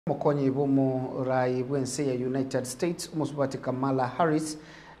mokonyi bomo rai bwense ya United States umusubati Kamara Harris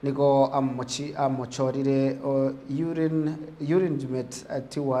nigo amochorire urine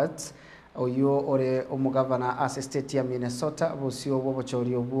towards oyo ore omugavana ase state ya Minnesota bosio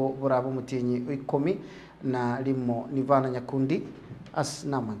bobochori obwo burabo mutinyi 10 na limo Nivana Nyakundi as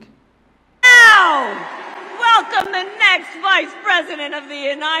namange. Welcome the next Vice President of the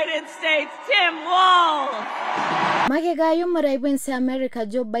United States, Tim Walz. Magegayo muraibwense America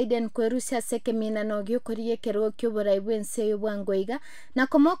Joe Biden kwerusia seke mina nogyo koriye kero kyo muraibwense yobwangoiga na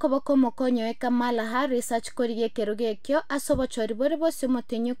komoko boko mokonyo eka Kamara Harris achikoriye kero gekyo asobochori bore bose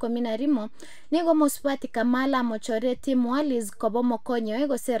motenyo komina rimo nigo mospati Kamala mochore Tim Walz kobo mokonyo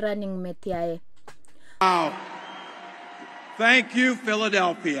ego se running mate yae. Wow. Thank you,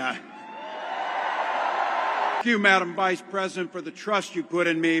 Philadelphia. Thank you, Madam Vice President, for the trust you put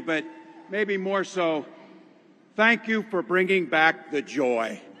in me, but maybe more so, thank you for bringing back the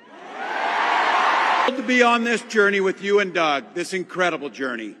joy. To be on this journey with you and Doug, this incredible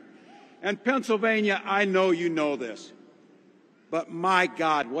journey. And Pennsylvania, I know you know this, but my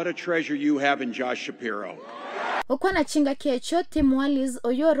God, what a treasure you have in Josh Shapiro. Okwana chinga kecho Tim Walz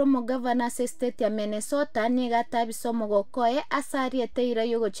oyoro mo governor se state ya Minnesota niga tabiso mogokoe asari eteira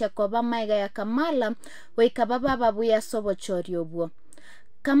yogo chekoba maiga ya Kamala weikababa babu ya sobochori obwo.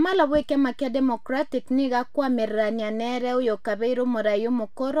 Kamala weke makia Democratic niga kwa merania nere uyo kabeiro morayo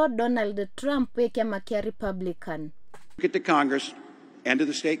mokoro Donald Trump weke makia Republican. Get to Congress and to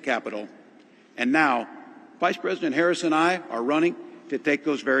the state capitol, and now Vice President Harris and I are running to take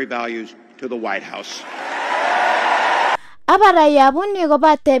those very values to the White House. Abara yabuni go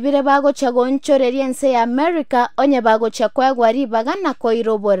batebire bago chagonchoreriense ya America onye bago chakwa gwari bagana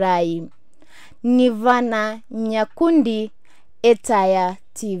koiroborai. Nivana Nyakundi, Etaya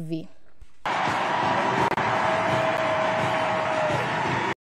TV.